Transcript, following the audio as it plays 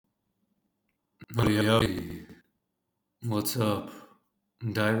Hey, what's up?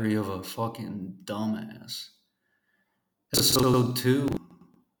 Diary of a fucking dumbass. Episode 2.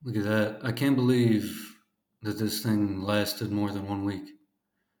 Look at that. I can't believe that this thing lasted more than 1 week.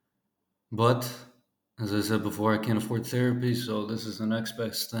 But, as I said before, I can't afford therapy, so this is the next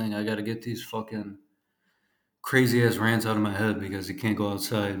best thing. I gotta get these fucking crazy ass rants out of my head because you can't go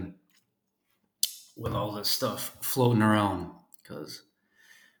outside with all this stuff floating around because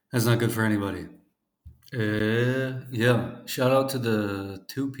that's not good for anybody. Yeah. Shout out to the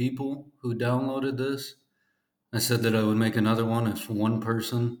 2 people who downloaded this. I said that I would make another one if one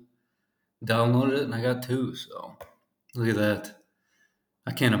person downloaded it, and I got 2. So look at that.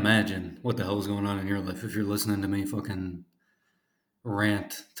 I can't imagine what the hell is going on in your life if you're listening to me fucking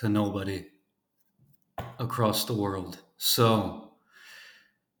rant to nobody across the world. So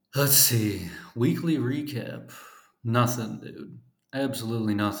let's see. Weekly recap. Nothing, dude.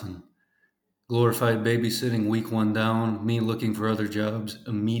 Absolutely nothing. Glorified babysitting week 1 down, me looking for other jobs,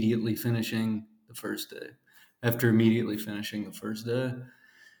 immediately finishing the first day. After immediately finishing the first day,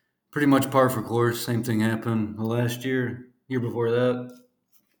 pretty much par for course. Same thing happened the last year before that.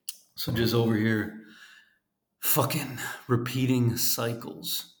 So just over here, fucking repeating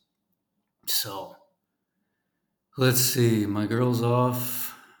cycles. So let's see. My girl's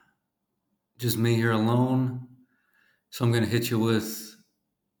off. Just me here alone. So I'm gonna hit you with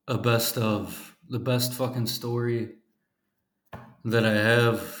a best of the best fucking story that I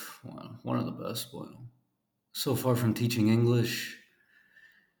have. Well, one of the best. Well, so far from teaching English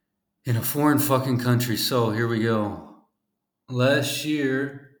in a foreign fucking country. So here we go. Last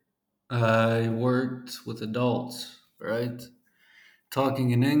year, I worked with adults, right? Talking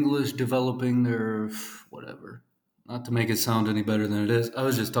in English, developing their whatever. Not to make it sound any better than it is. I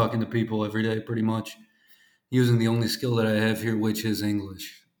was just talking to people every day, pretty much, using the only skill that I have here, which is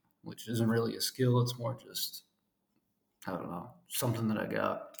English, which isn't really a skill. It's more just, I don't know, something that I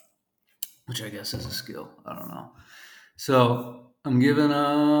got, which I guess is a skill. I don't know. So I'm giving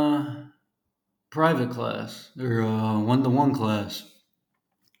a private class or a one-to-one class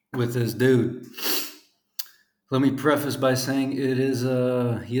with this dude. Let me preface by saying he is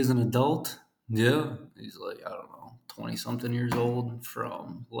an adult. Yeah, he's like, I don't know, 20 something years old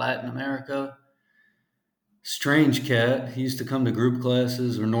from Latin America. Strange cat. He used to come to group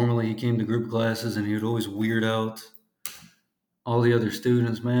classes, or normally he came to group classes, and he would always weird out all the other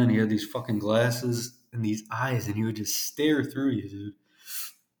students, man. He had these fucking glasses and these eyes, and he would just stare through you, dude.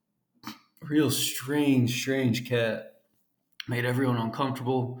 Real strange cat. Made everyone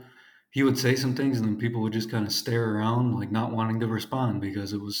uncomfortable. He would say some things, and then people would just kind of stare around, like not wanting to respond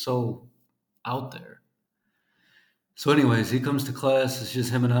because it was so out there. So, anyways, he comes to class. It's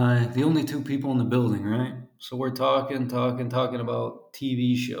just him and I, the only 2 people in the building, right? So we're talking about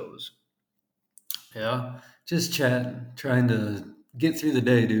TV shows. Yeah, just chatting, trying to get through the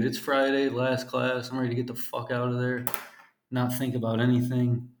day, dude. It's Friday, last class. I'm ready to get the fuck out of there, not think about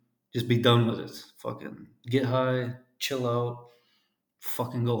anything, just be done with it. Fucking get high, chill out,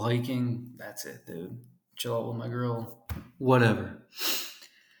 fucking go hiking. That's it, dude. Chill out with my girl. Whatever.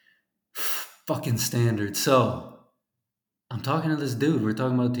 Fucking standard. So I'm talking to this dude. We're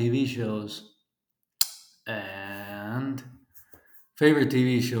talking about TV shows and favorite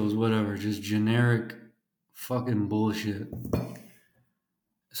TV shows, whatever, just generic fucking bullshit.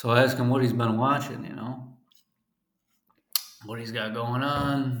 So I ask him what he's been watching, what he's got going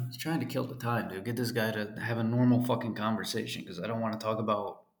on. He's trying to kill the time, dude. Get this guy to have a normal fucking conversation because I don't want to talk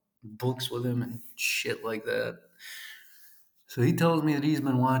about books with him and shit like that. So he tells me that he's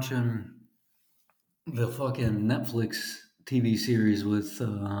been watching the fucking Netflix TV series with,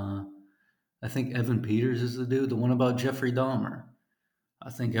 I think Evan Peters is the dude, the one about Jeffrey Dahmer. I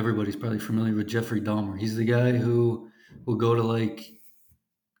think everybody's probably familiar with Jeffrey Dahmer. He's the guy who will go to like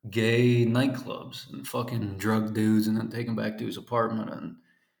gay nightclubs and fucking drug dudes and then take them back to his apartment and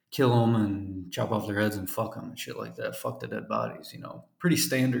kill them and chop off their heads and fuck them and shit like that. Fuck the dead bodies, Pretty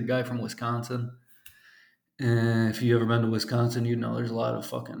standard guy from Wisconsin. And if you ever been to Wisconsin, you know there's a lot of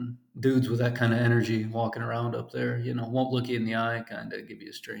fucking dudes with that kind of energy walking around up there. Won't look you in the eye, kind of give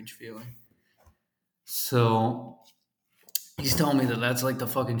you a strange feeling. So he's telling me that that's like the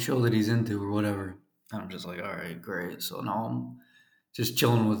fucking show that he's into or whatever. And I'm just like, all right, great. So now I'm just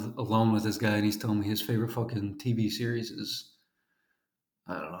chilling alone with this guy, and he's telling me his favorite fucking TV series is,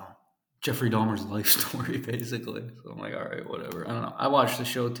 I don't know, Jeffrey Dahmer's life story, basically. So I'm like, all right, whatever. I don't know. I watched the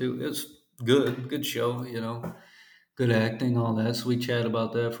show too. It was good show, good acting, all that. So we chat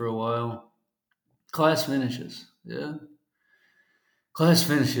about that for a while. Class finishes, yeah. Class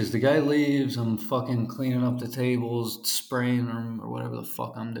finishes. The guy leaves. I'm fucking cleaning up the tables, spraying them, or whatever the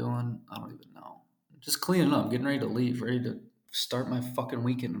fuck I'm doing. I don't even know. Just cleaning up, getting ready to leave, ready to start my fucking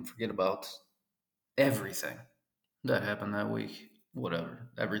weekend and forget about everything that happened that week. Whatever.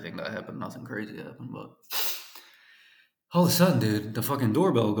 Everything that happened, nothing crazy happened, but all of a sudden, dude, the fucking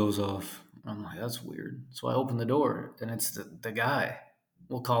doorbell goes off. I'm like, that's weird. So I open the door and it's the guy.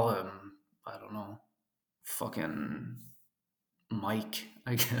 We'll call him, I don't know, fucking Mike,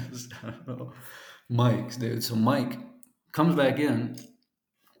 I guess. I don't know. Mike's, dude. So Mike comes back in.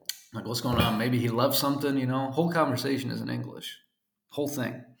 Like, what's going on? Maybe he left something, Whole conversation is in English. Whole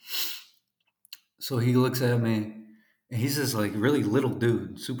thing. So he looks at me and he's this like really little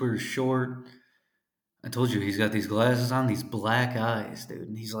dude, super short. I told you he's got these glasses on, these black eyes, dude.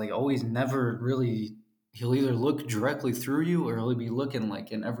 And he's like always never really he'll either look directly through you or he'll be looking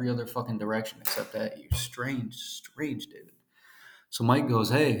like in every other fucking direction except at you. Strange, strange dude. So Mike goes,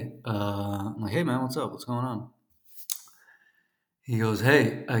 hey, I'm like, hey man, what's up? What's going on? He goes,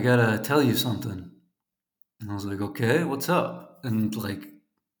 hey, I gotta tell you something. And I was like, okay, what's up? And like,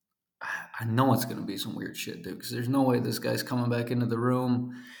 I know it's gonna be some weird shit, dude, because there's no way this guy's coming back into the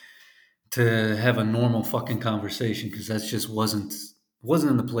room to have a normal fucking conversation, because that's just wasn't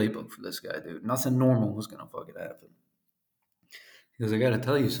in the playbook for this guy, dude. Nothing normal was gonna fucking happen. He goes, I gotta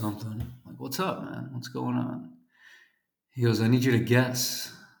tell you something. I'm like, what's up, man? What's going on? He goes, I need you to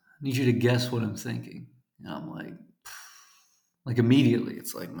guess. I need you to guess what I'm thinking. And I'm like immediately,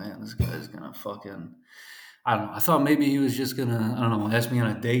 it's like, man, this guy's gonna fucking. I don't know. I thought maybe he was just gonna, I don't know, ask me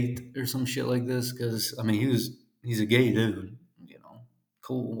on a date or some shit like this. Because I mean, he's a gay dude,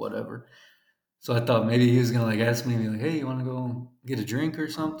 cool, whatever. So I thought maybe he was gonna like ask me, like, hey, you want to go get a drink or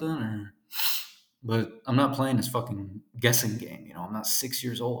something, or. But I'm not playing this fucking guessing game. I'm not 6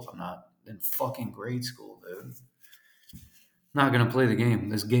 years old. I'm not in fucking grade school, dude. Not gonna play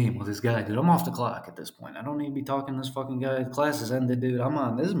this game with this guy, dude. I'm off the clock at this point. I don't need to be talking to this fucking guy. The class is ended, dude.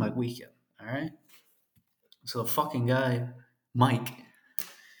 This is my weekend. All right. So the fucking guy, Mike,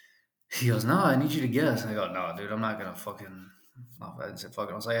 he goes, no, I need you to guess. And I go, no, dude, I'm not gonna fucking. No, I didn't say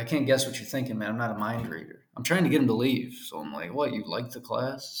fucking. I was like, I can't guess what you're thinking, man. I'm not a mind reader. I'm trying to get him to leave. So I'm like, what? You like the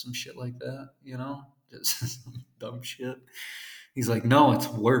class? Some shit like that, Just some dumb shit. He's like, no, it's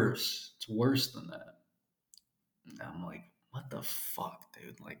worse. It's worse than that. And I'm like, what the fuck,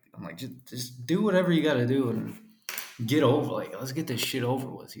 dude? Like, I'm like, just do whatever you got to do and get over. Like, let's get this shit over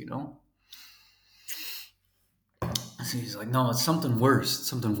with. So he's like, no, it's something worse. It's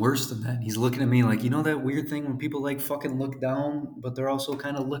something worse than that. And he's looking at me like, that weird thing when people like fucking look down, but they're also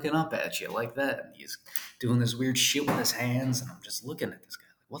kind of looking up at you like that. And he's doing this weird shit with his hands, and I'm just looking at this guy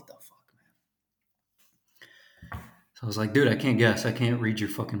like, what the fuck, man? So I was like, dude, I can't guess. I can't read your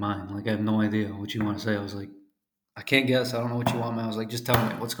fucking mind. Like, I have no idea what you want to say. I was like, I can't guess. I don't know what you want, man. I was like, just tell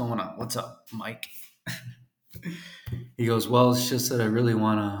me what's going on. What's up, Mike? He goes, well, it's just that I really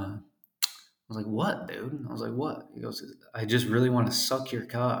want to. I was like, what, dude? I was like, what? He goes, I just really want to suck your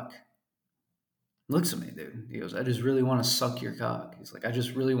cock. Looks at me, dude. He goes, I just really want to suck your cock. He's like, I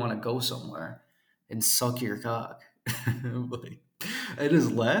just really want to go somewhere and suck your cock. I'm like, I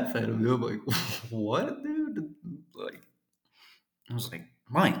just laugh at him. I'm like, what, dude? Like, I was like,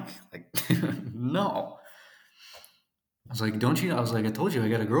 Mike, like, no. I was like, don't you? I was like, I told you I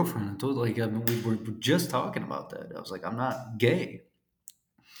got a girlfriend. I told like we were just talking about that. I was like, I'm not gay.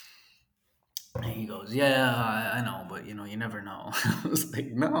 And he goes, yeah, I know, but you never know. I was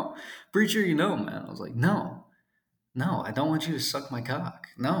like, no, pretty sure man. I was like, no, I don't want you to suck my cock.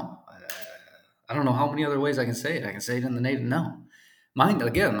 No, I don't know how many other ways I can say it. I can say it in the native. No, mine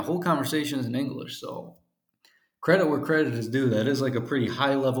again. The whole conversation is in English, so credit where credit is due. That is like a pretty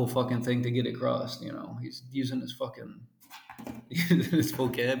high level fucking thing to get across. He's using his fucking his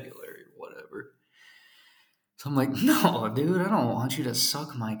vocabulary or whatever. So I'm like, no, dude, I don't want you to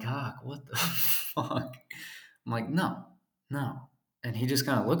suck my cock. What the fuck? I'm like, no. And he just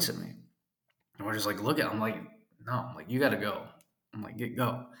kind of looks at me. And we're just like, look at I'm like, no. I'm like, you got to go. I'm like,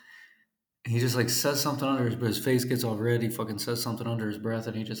 go. And he just like says something under his face gets all red. He fucking says something under his breath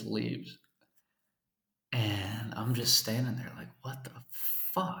and he just leaves. And I'm just standing there like, what the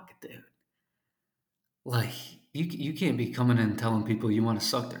fuck, dude? Like, you can't be coming in and telling people you want to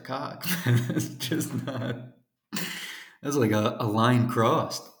suck their cock. That's just not. That's like a line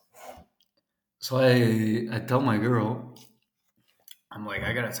crossed. So I tell my girl, I'm like,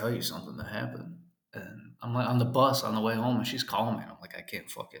 I gotta tell you something that happened. And I'm like on the bus on the way home, and she's calling me. And I'm like, I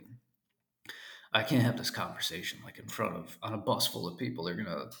can't have this conversation like in front of on a bus full of people. They're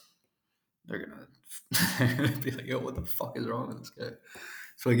gonna be like, yo, what the fuck is wrong with this guy?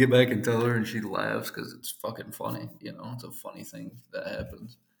 So I get back and tell her, and she laughs because it's fucking funny. It's a funny thing that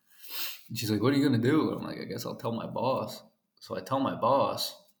happens. And she's like, what are you gonna do? And I'm like, I guess I'll tell my boss. So I tell my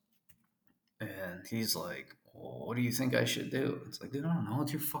boss, and he's like, well, what do you think I should do? It's like, dude, I don't know.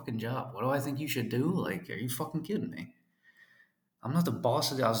 It's your fucking job. What do I think you should do? Like, are you fucking kidding me? I'm not the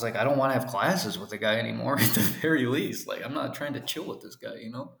boss of the. I was like, I don't want to have classes with the guy anymore at the very least. Like, I'm not trying to chill with this guy, you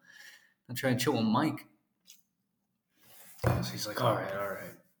know? I'm trying to chill with Mike. So he's like, all right, all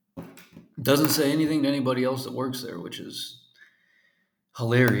right. Doesn't say anything to anybody else that works there, which is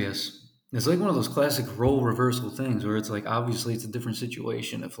hilarious. It's like one of those classic role reversal things where it's like obviously it's a different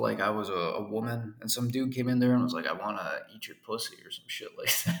situation. If like I was a woman and some dude came in there and was like, I want to eat your pussy or some shit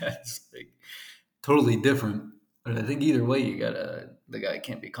like that, it's like totally different. But I think either way, the guy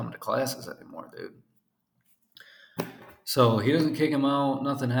can't be coming to classes anymore, dude. So he doesn't kick him out.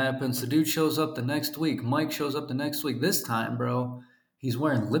 Nothing happens. The dude shows up the next week. Mike shows up the next week. This time, bro, he's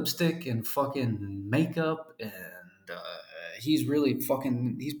wearing lipstick and fucking makeup, and he's really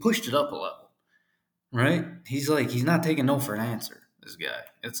fucking. He's pushed it up a level, right? He's like, he's not taking no for an answer. This guy.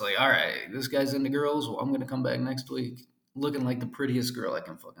 It's like, all right, this guy's into girls. Well, I'm gonna come back next week looking like the prettiest girl I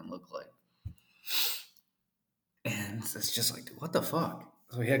can fucking look like. And it's just like, dude, what the fuck?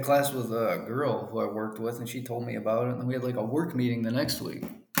 So we had class with a girl who I worked with, and she told me about it. And then we had like a work meeting the next week.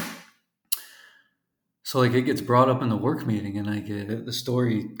 So like it gets brought up in the work meeting, and the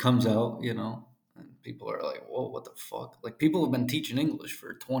story comes out, and people are like, "Whoa, what the fuck?" Like people have been teaching English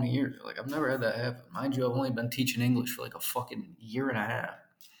for 20 years. Like I've never had that happen. Mind you, I've only been teaching English for like a fucking year and a half.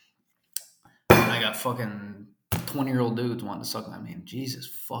 And I got fucking 20-year-old dudes wanting to suck my. I mean, Jesus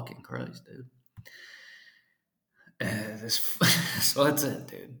fucking Christ, dude. This, so that's it,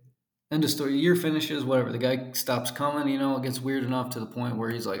 dude. End of story. Year finishes, whatever. The guy stops coming. It gets weird enough to the point where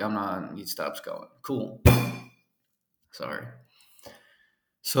he's like, "I'm not." He stops going. Cool. Sorry.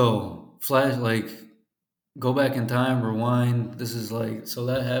 So flash, like, go back in time, rewind. This is like, so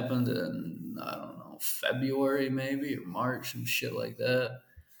that happened in I don't know, February maybe or March, some shit like that.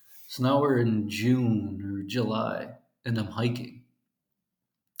 So now we're in June or July, and I'm hiking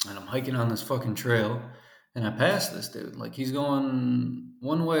on this fucking trail, and I pass this dude. Like he's going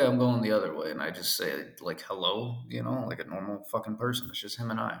one way, I'm going the other way, and I just say like hello, like a normal fucking person. It's just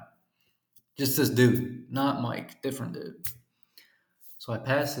him and I, just this dude, not Mike, different dude. So I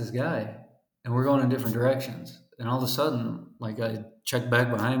pass this guy, and we're going in different directions. And all of a sudden, like I check back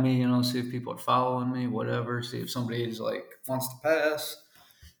behind me, see if people are following me, whatever. See if somebody is like wants to pass,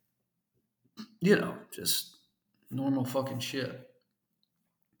 just normal fucking shit.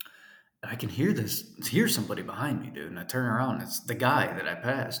 I can hear somebody behind me, dude. And I turn around, it's the guy that I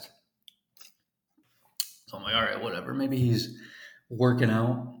passed. So I'm like, all right, whatever. Maybe he's working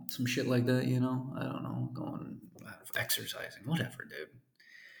out, some shit like that, I don't know, going exercising, whatever, dude.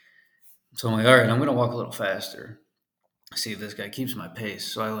 So I'm like, all right, I'm gonna walk a little faster, see if this guy keeps my pace.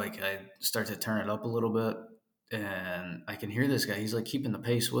 So I start to turn it up a little bit, and I can hear this guy. He's like keeping the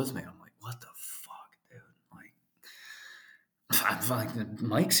pace with me. I'm like, what the fuck, dude? Like, I'm like,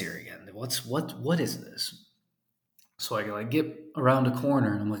 Mike's here again. What is this? So I like get around a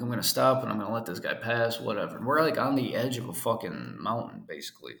corner, and I'm like, I'm gonna stop, and I'm gonna let this guy pass, whatever. And we're like on the edge of a fucking mountain,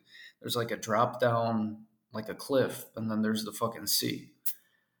 basically. There's like a drop down, like a cliff, and then there's the fucking sea.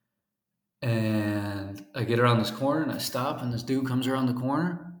 And I get around this corner, and I stop, and this dude comes around the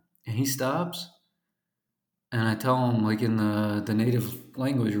corner, and he stops, and I tell him like in the native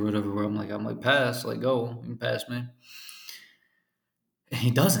language or whatever, where I'm like pass, like go, you can pass me. And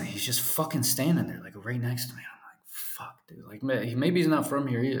he doesn't. He's just fucking standing there, like right next to me. I'm like, fuck, dude. Like, maybe he's not from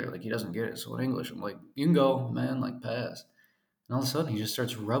here either. Like, he doesn't get it. So in English, I'm like, you can go, man. Like, pass. And all of a sudden, he just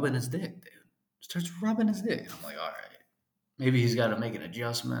starts rubbing his dick, dude. Starts rubbing his dick. And I'm like, all right, maybe he's got to make an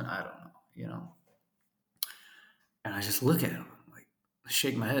adjustment. I don't know. And I just look at him, like,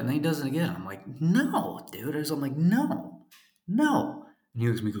 shake my head, and then he does it again. I'm like, no, dude. I'm like, no, no. And he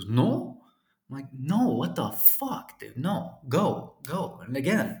looks at me, and goes, no. I'm like, no, what the fuck, dude? No, go, go. And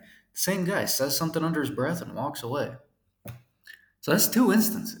again, same guy says something under his breath and walks away. So that's two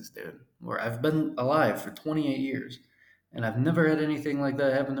instances, dude, where I've been alive for 28 years, and I've never had anything like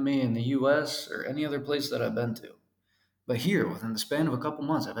that happen to me in the U.S. or any other place that I've been to. But here, within the span of a couple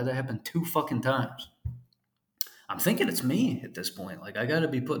months, I've had that happen 2 fucking times. I'm thinking it's me at this point. Like, I got to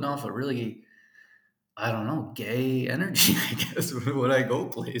be putting off a really, I don't know, gay energy, I guess, when I go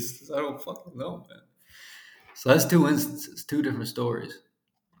places. I don't fucking know, man. So that's two instances, two different stories.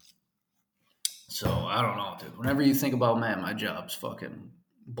 So I don't know, dude. Whenever you think about, man, my job's fucking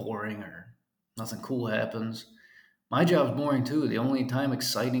boring or nothing cool happens, my job's boring too. The only time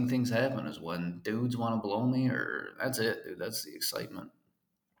exciting things happen is when dudes want to blow me, or that's it, dude. That's the excitement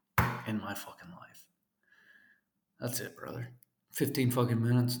in my fucking life. That's it, brother. 15 fucking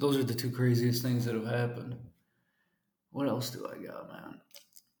minutes. Those are the two craziest things that have happened. What else do I got, man?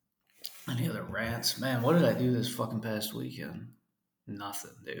 Any other rants? Man, what did I do this fucking past weekend?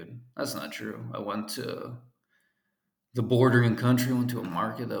 Nothing, dude. That's not true. I went to the bordering country, went to a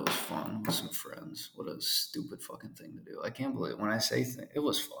market. That was fun with some friends. What a stupid fucking thing to do. I can't believe when I say things, it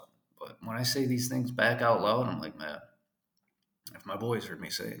was fun. But when I say these things back out loud, I'm like, man, if my boys heard me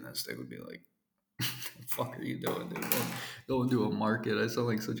saying this, they would be like, the fuck are you doing, dude? Going to a market. I sound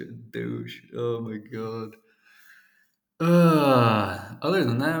like such a douche. Oh my god. Other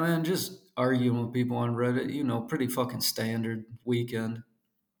than that, man, just arguing with people on Reddit. Pretty fucking standard weekend.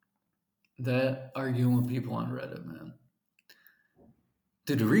 That arguing with people on Reddit, man.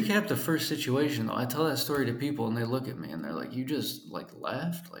 Dude, to recap the first situation though, I tell that story to people and they look at me and they're like, "You just like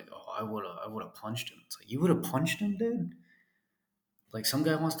laughed, like, oh, I would have punched him." It's like you would have punched him, dude. Like some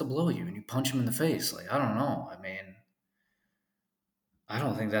guy wants to blow you and you punch him in the face. Like I don't know. I mean, I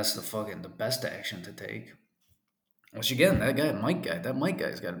don't think that's the best action to take. Which again, that Mike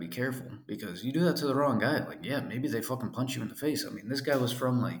guy's got to be careful because you do that to the wrong guy. Like, yeah, maybe they fucking punch you in the face. I mean, this guy was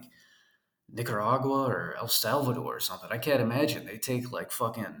from like Nicaragua or El Salvador or something. I can't imagine they take like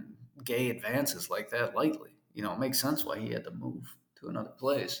fucking gay advances like that lightly. It makes sense why he had to move to another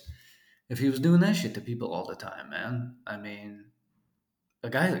place if he was doing that shit to people all the time, man. I mean, the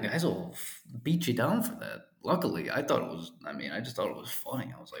guys will beat you down for that. Luckily, I thought it was. I mean, I just thought it was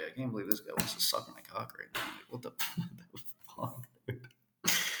funny. I was like, I can't believe this guy wants to suck my cock right now. Like, what the, what the fuck, dude?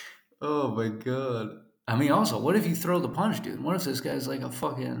 Oh my god. I mean, also, what if you throw the punch, dude? What if this guy's like a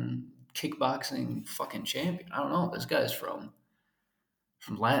fucking kickboxing fucking champion? I don't know. This guy's from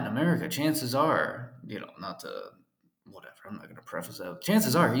Latin America. Chances are, not to whatever. I'm not gonna preface that.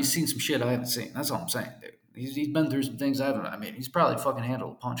 Chances are he's seen some shit I haven't seen. That's all I'm saying, dude. He's been through some things I haven't. I mean, he's probably fucking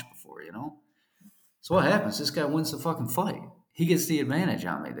handled a punch before. So what happens? This guy wins the fucking fight. He gets the advantage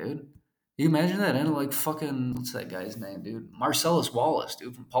on me, dude. You imagine that? And like fucking what's that guy's name, dude? Marcellus Wallace,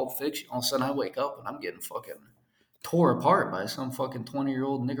 dude, from Pulp Fiction. All of a sudden I wake up and I'm getting fucking tore apart by some fucking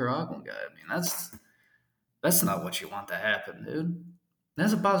 20-year-old Nicaraguan guy. I mean, that's not what you want to happen, dude.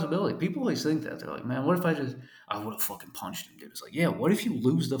 That's a possibility. People always think that. They're like, man, what if I would have fucking punched him, dude? It's like, yeah, what if you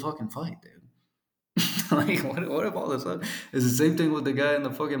lose the fucking fight, dude? Like, what if all this it's the same thing with the guy in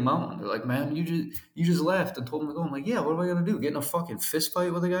the fucking mountain? They're like, man, you just left and told him to go. I'm like, yeah, what am I gonna do? Get in a fucking fist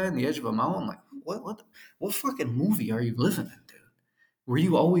fight with a guy on the edge of a mountain? Like, what fucking movie are you living in, dude? Where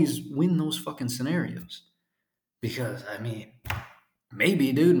you always win those fucking scenarios? Because I mean,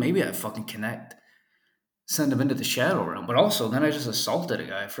 maybe, dude, maybe I fucking connect, send him into the shadow realm, but also then I just assaulted a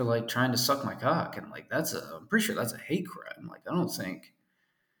guy for like trying to suck my cock, and like I'm pretty sure that's a hate crime. Like I don't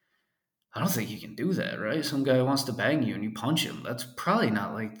think you can do that, right? Some guy wants to bang you and you punch him. That's probably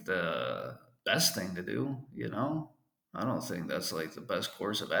not like the best thing to do. I don't think that's like the best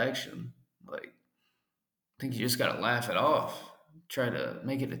course of action. Like, I think you just got to laugh it off. Try to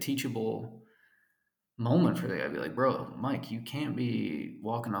make it a teachable moment for the guy. Be like, bro, Mike, you can't be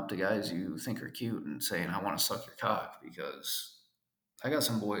walking up to guys you think are cute and saying, I want to suck your cock because I got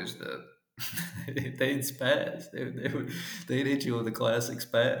some boys that they'd spaz. They'd hit you with a classic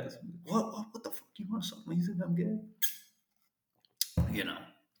spaz. What the fuck? You want something? You think I'm gay? You know,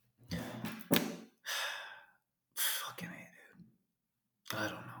 fucking A, dude. I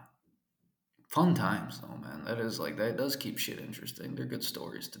don't know. Fun times though, man. That does keep shit interesting. They're good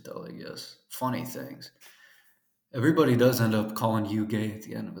stories to tell, I guess. Funny things. Everybody does end up calling you gay at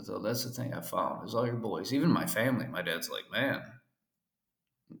the end of it though. That's the thing I found. Is all your boys, even my family. My dad's like, man,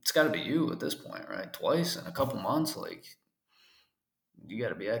 it's got to be you at this point, right? Twice in a couple months, like you got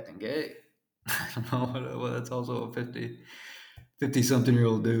to be acting gay. I don't know. Well, that's also a 50 something year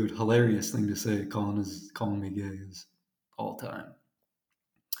old dude. Hilarious thing to say, calling me gay is all time.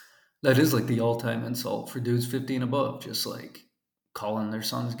 That is like the all time insult for dudes 50 and above, just like calling their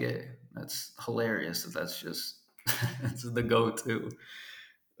sons gay. That's hilarious. That's just that's the go to.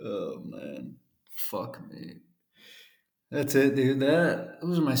 Oh man. Fuck me. That's it, dude.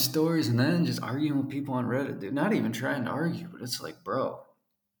 Those are my stories, and then just arguing with people on Reddit, dude. Not even trying to argue, but it's like, bro.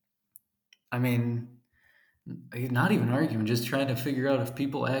 I mean, not even arguing, just trying to figure out if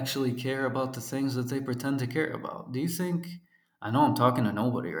people actually care about the things that they pretend to care about. Do you think? I know I'm talking to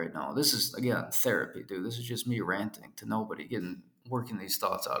nobody right now. This is again therapy, dude. This is just me ranting to nobody, working these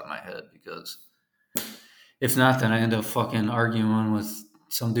thoughts out of my head. Because if not, then I end up fucking arguing with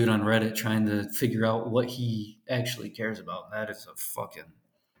some dude on Reddit trying to figure out what he actually cares about. That is a fucking.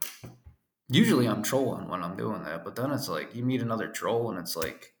 Usually I'm trolling when I'm doing that, but then it's like you meet another troll and it's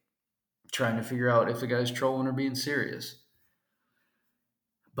like trying to figure out if the guy's trolling or being serious.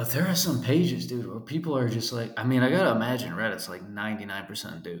 But there are some pages, dude, where people are just like, I mean, I gotta imagine Reddit's like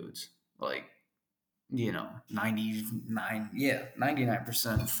 99% dudes. Like, 99, yeah,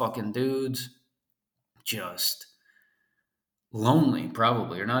 99% fucking dudes, just lonely,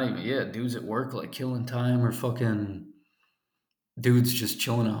 probably, or not even, yeah, dudes at work like killing time, or fucking dudes just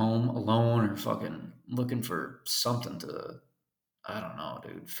chilling at home alone, or fucking looking for something to, I don't know,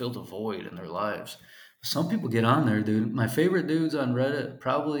 dude, fill the void in their lives. Some people get on there, dude. My favorite dudes on Reddit,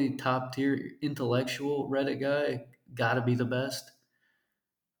 probably top tier intellectual Reddit guy, gotta be the best.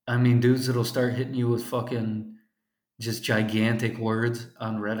 I mean, dudes that'll start hitting you with fucking just gigantic words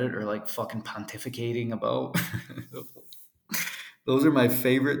on Reddit, or like fucking pontificating about. Those are my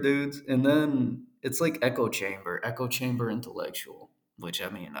favorite dudes. And then it's like echo chamber intellectual, which I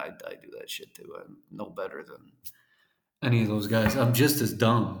mean, I do that shit too. I'm no better than any of those guys. I'm just as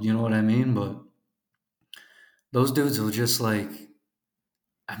dumb, you know what I mean? But those dudes will just like,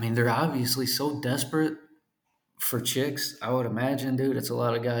 I mean, they're obviously so desperate for chicks. I would imagine, dude, it's a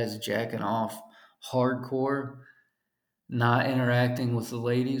lot of guys jacking off hardcore, not interacting with the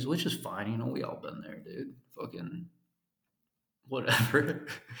ladies, which is fine. We all been there, dude. Fucking whatever.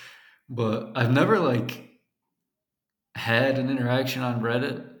 But I've never like had an interaction on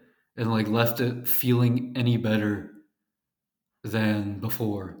Reddit and like left it feeling any better than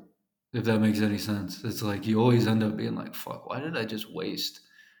before, if that makes any sense. It's like you always end up being like, fuck, why did I just waste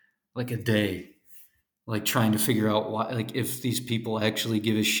like a day like trying to figure out why, like if these people actually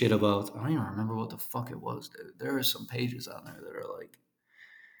give a shit about, I don't even remember what the fuck it was, dude. There are some pages on there that are like,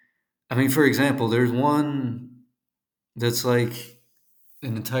 I mean, for example, there's one that's like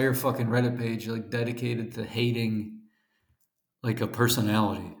an entire fucking Reddit page like dedicated to hating like a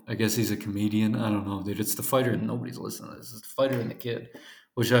personality. I guess he's a comedian. I don't know, dude. It's the fighter, and nobody's listening to this. It's the fighter and the kid,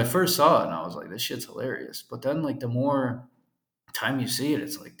 which I first saw it and I was like, this shit's hilarious. But then, like, the more time you see it,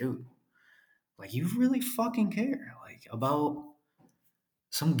 it's like, dude, like, you really fucking care, like, about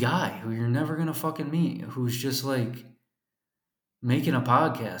some guy who you're never gonna fucking meet, who's just like making a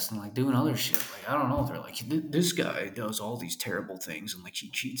podcast and like doing other shit. Like, I don't know. They're like, this guy does all these terrible things and like he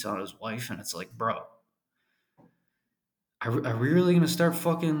cheats on his wife, and it's like, bro, are we really gonna start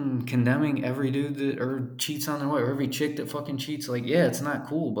fucking condemning every dude that or cheats on their wife, or every chick that fucking cheats? Like, yeah, it's not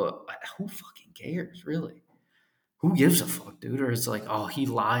cool, but who fucking cares, really? Who gives a fuck, dude? Or it's like, oh, he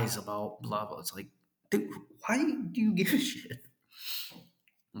lies about blah blah. It's like, dude, why do you give a shit?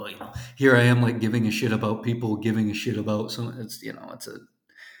 But here I am, like giving a shit about people giving a shit about some. It's a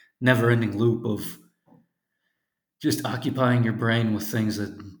never-ending loop of just occupying your brain with things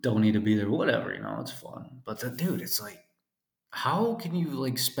that don't need to be there. Whatever, it's fun. But dude, it's like, how can you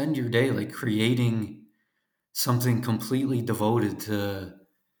like spend your day like creating something completely devoted to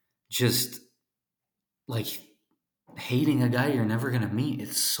just like hating a guy you're never gonna meet?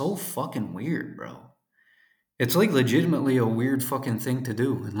 It's so fucking weird, bro. It's like legitimately a weird fucking thing to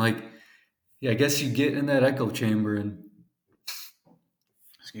do. And like, yeah, I guess you get in that echo chamber and,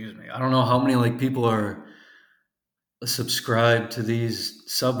 excuse me, I don't know how many like people are subscribed to these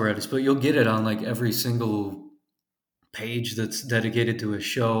subreddits, but you'll get it on like every single page that's dedicated to a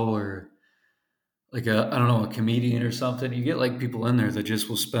show, or like I don't know, a comedian or something. You get like people in there that just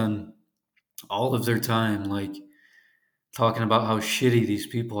will spend all of their time like talking about how shitty these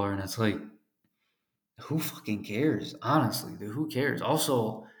people are, and it's like, who fucking cares? Honestly, dude, who cares?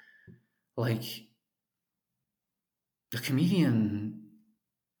 Also, like, the comedian,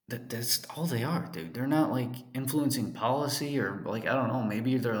 that's all they are, dude. They're not like influencing policy, or like, I don't know,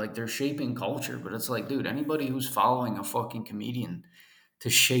 maybe they're shaping culture, but it's like, dude, anybody who's following a fucking comedian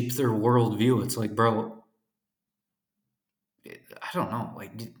to shape their worldview, it's like, bro, I don't know,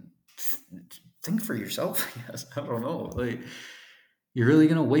 like, think for yourself. I guess, I don't know, like, you're really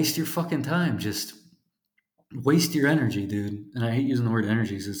gonna waste your fucking time, just waste your energy, dude. And I hate using the word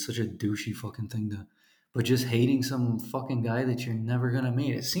energy because it's such a douchey fucking thing to, but just hating some fucking guy that you're never gonna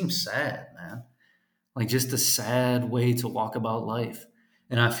meet. It seems sad, man. Like, just a sad way to walk about life.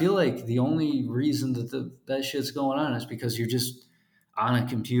 And I feel like the only reason that that shit's going on is because you're just on a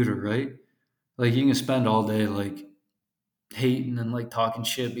computer, right? Like, you can spend all day like hating and like talking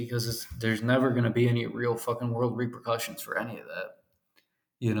shit because there's never gonna be any real fucking world repercussions for any of that.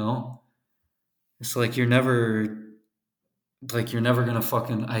 You know? It's like you're never gonna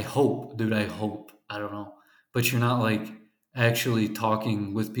fucking, I hope, dude, I hope. I don't know. But you're not like actually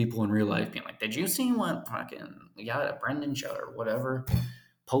talking with people in real life, being like, did you see what fucking yeah, Brendan show or whatever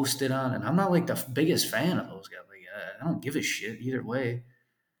posted on? And I'm not like the biggest fan of those guys. Like, I don't give a shit either way.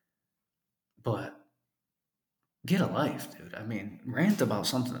 But get a life, dude. I mean, rant about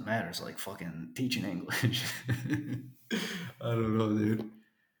something that matters, like fucking teaching English. I don't know, dude.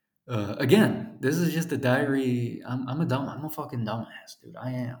 Again, this is just a diary. I'm a fucking dumbass, dude.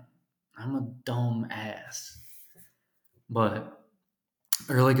 I am. I'm a dumb ass. But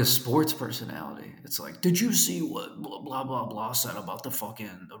or like a sports personality. It's like, did you see what blah blah blah, blah said about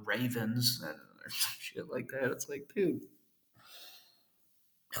the Ravens and or shit like that? It's like, dude,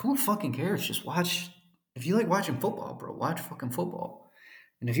 who fucking cares? Just watch. If you like watching football, bro, watch fucking football.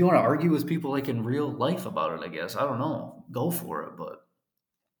 And if you want to argue with people like in real life about it, I guess I don't know, go for it. But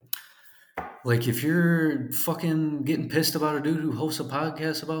like, if you're fucking getting pissed about a dude who hosts a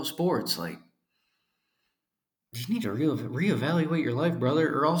podcast about sports, like, you need to reevaluate your life,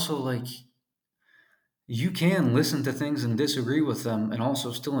 brother. Or also, like, you can listen to things and disagree with them, and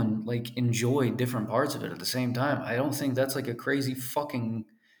also still like enjoy different parts of it at the same time. I don't think that's like a crazy fucking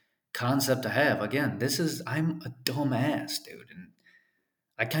concept to have. Again, I'm a dumbass, dude, and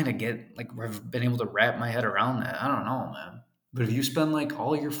I kind of get like I've been able to wrap my head around that. I don't know, man. But if you spend like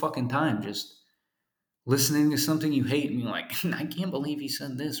all your fucking time just listening to something you hate and you're like, I can't believe he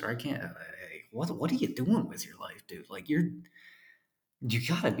said this, or I can't. Hey, what are you doing with your life, dude? Like you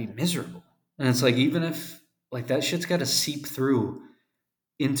gotta be miserable. And it's like even if like that shit's got to seep through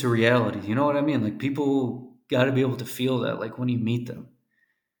into reality. You know what I mean? Like people got to be able to feel that like when you meet them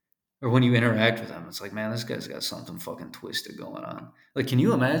or when you interact with them. It's like, man, this guy's got something fucking twisted going on. Like, can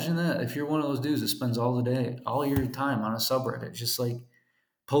you imagine that if you're one of those dudes that spends all the day, all your time on a subreddit, just like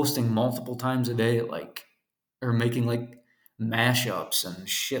posting multiple times a day, like, or making like mashups and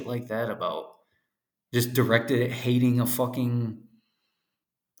shit like that about just directed at hating a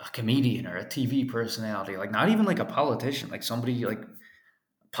comedian or a TV personality, like not even like a politician, like somebody like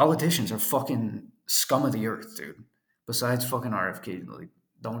politicians are fucking scum of the earth, dude. Besides fucking RFK, like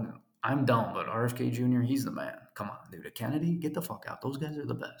don't I'm dumb, but RFK Jr. he's the man. Come on, dude. A Kennedy, get the fuck out. Those guys are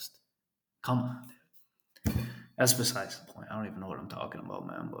the best. Come on, dude. That's besides the point. I don't even know what I'm talking about,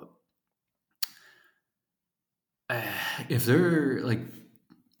 man. But if they're like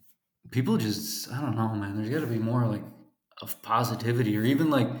people, just I don't know, man. There's got to be more like of positivity, or even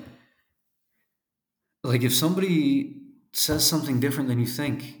like if somebody says something different than you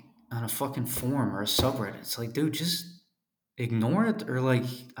think on a fucking forum or a subreddit, it's like, dude, just ignore it or like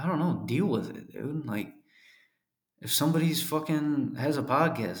I don't know, deal with it, dude. Like if somebody's fucking has a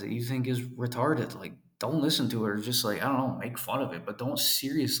podcast that you think is retarded, like don't listen to it or just like I don't know, make fun of it, but don't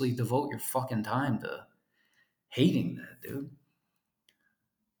seriously devote your fucking time to hating that, dude.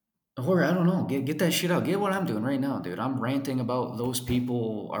 Or I don't know, get that shit out. Get what I'm doing right now, dude. I'm ranting about those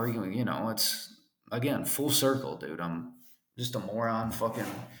people arguing. It's again full circle, dude. I'm just a moron, fucking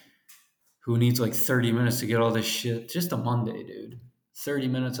who needs like 30 minutes to get all this shit. Just a Monday, dude. 30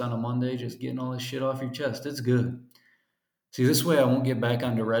 minutes on a Monday, just getting all this shit off your chest. It's good. See, this way I won't get back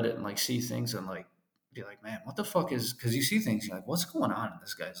onto Reddit and like see things and like be like, man, what the fuck is? Because you see things, you're like, what's going on in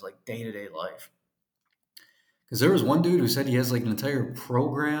this guy's like day to day life? Because there was one dude who said he has like an entire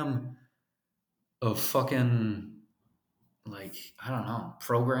program of fucking like I don't know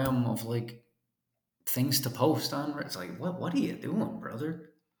program of like things to post on. It's like what are you doing,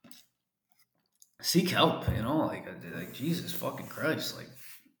 brother? Seek help, like Jesus fucking Christ, like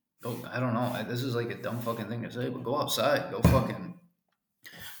go. I don't know. This is like a dumb fucking thing to say, but go outside, go fucking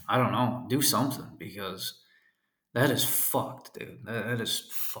I don't know, do something because that is fucked, dude. That is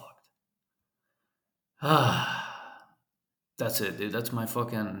fucked. Ah, that's it, dude. That's my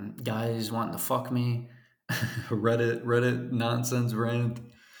fucking guys wanting to fuck me. Reddit nonsense rant.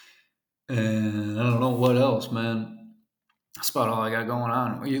 And I don't know what else, man. That's about all I got going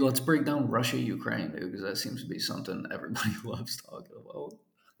on. Let's break down Russia, Ukraine, dude, because that seems to be something everybody loves talking about.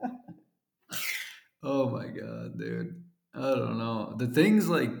 Oh my god, dude. I don't know. The things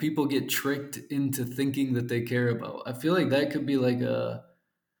like people get tricked into thinking that they care about. I feel like that could be like a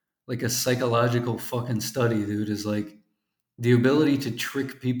psychological fucking study, dude, is like the ability to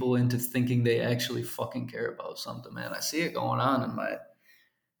trick people into thinking they actually fucking care about something, man. I see it going on in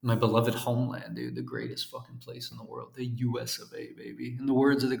my beloved homeland, dude, the greatest fucking place in the world, the US of A, baby. In the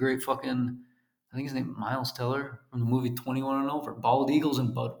words of the great fucking, I think his name Miles Teller from the movie 21 and Over, Bald Eagles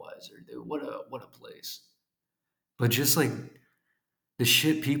and Budweiser, dude. What a place. But just like the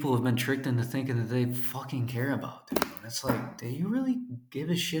shit people have been tricked into thinking that they fucking care about, dude. And it's like, do you really give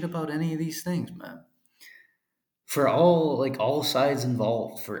a shit about any of these things, man? For all sides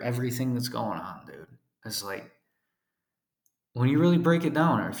involved, for everything that's going on, dude. It's like when you really break it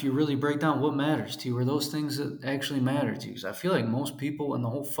down, or if you really break down what matters to you, or those things that actually matter to you. 'Cause I feel like most people in the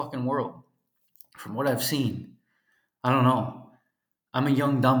whole fucking world, from what I've seen, I don't know. I'm a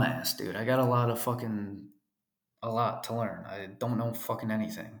young dumbass, dude. I got a lot to learn. I don't know fucking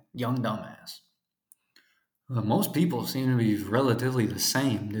anything. Young dumbass. Most people seem to be relatively the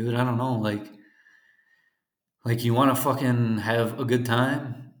same, dude. I don't know. Like you want to fucking have a good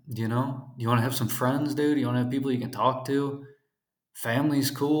time. You know, you want to have some friends, dude. You want to have people you can talk to. Family's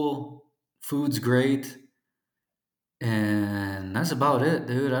cool. Food's great. And that's about it,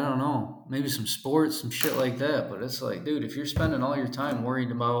 dude. I don't know. Maybe some sports, some shit like that. But it's like, dude, if you're spending all your time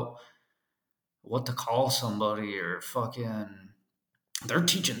worried about what to call somebody or fucking, they're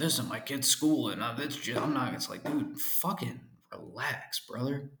teaching this in my kid's school and that's just, I'm not, it's like, dude, fucking relax,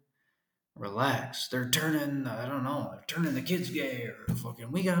 brother. Relax. They're turning, I don't know, they're turning the kids gay or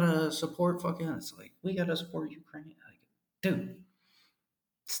fucking, we gotta support fucking, it's like, we gotta support Ukraine. Like, dude,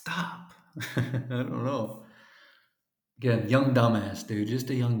 stop. I don't know. Again, young dumbass, dude.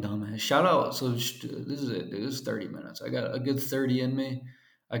 Just a young dumbass. Shout out. So this is it, dude. This is 30 minutes. I got a good 30 in me.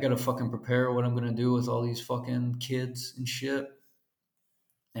 I gotta fucking prepare what I'm gonna do with all these fucking kids and shit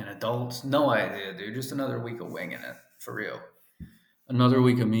and adults. No idea, dude. Just another week of winging it, for real. Another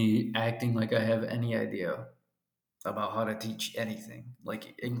week of me acting like I have any idea about how to teach anything,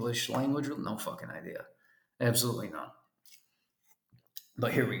 like English language. No fucking idea. Absolutely none.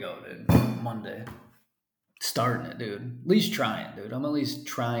 But here we go, dude. Monday. Starting it, dude. At least trying, dude. I'm at least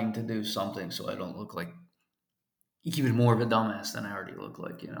trying to do something so I don't look like even more of a dumbass than I already look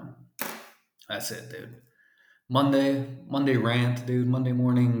like, you know. That's it, dude. Monday rant, dude. Monday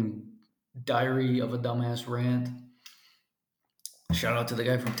morning diary of a dumbass rant. Shout out to the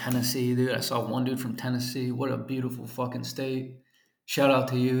guy from Tennessee, dude. I saw one dude from Tennessee. What a beautiful fucking state. Shout out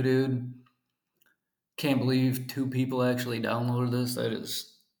to you, dude. Can't believe two people actually downloaded this. That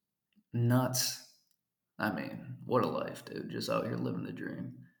is nuts. I mean, what a life, dude. Just out here living the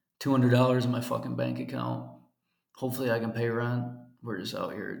dream. $200 in my fucking bank account. Hopefully I can pay rent. We're just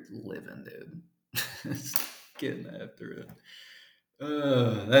out here living, dude. Getting after it.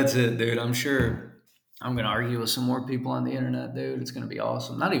 That's it, dude. I'm sure I'm gonna argue with some more people on the internet, dude. It's gonna be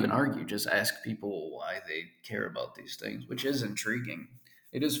awesome. Not even argue, just ask people why they care about these things, which is intriguing.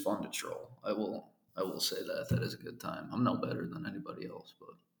 It is fun to troll. I will say that. That is a good time. I'm no better than anybody else,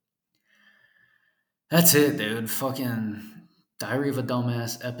 but that's it, dude. Fucking Diary of a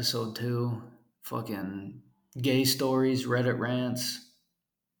Dumbass, episode 2. Fucking gay stories, Reddit rants.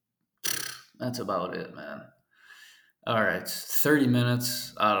 That's about it, man. All right, 30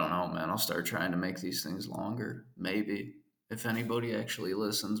 minutes. I don't know, man. I'll start trying to make these things longer. Maybe. If anybody actually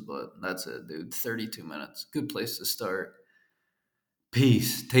listens, but that's it, dude. 32 minutes. Good place to start.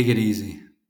 Peace. Take it easy.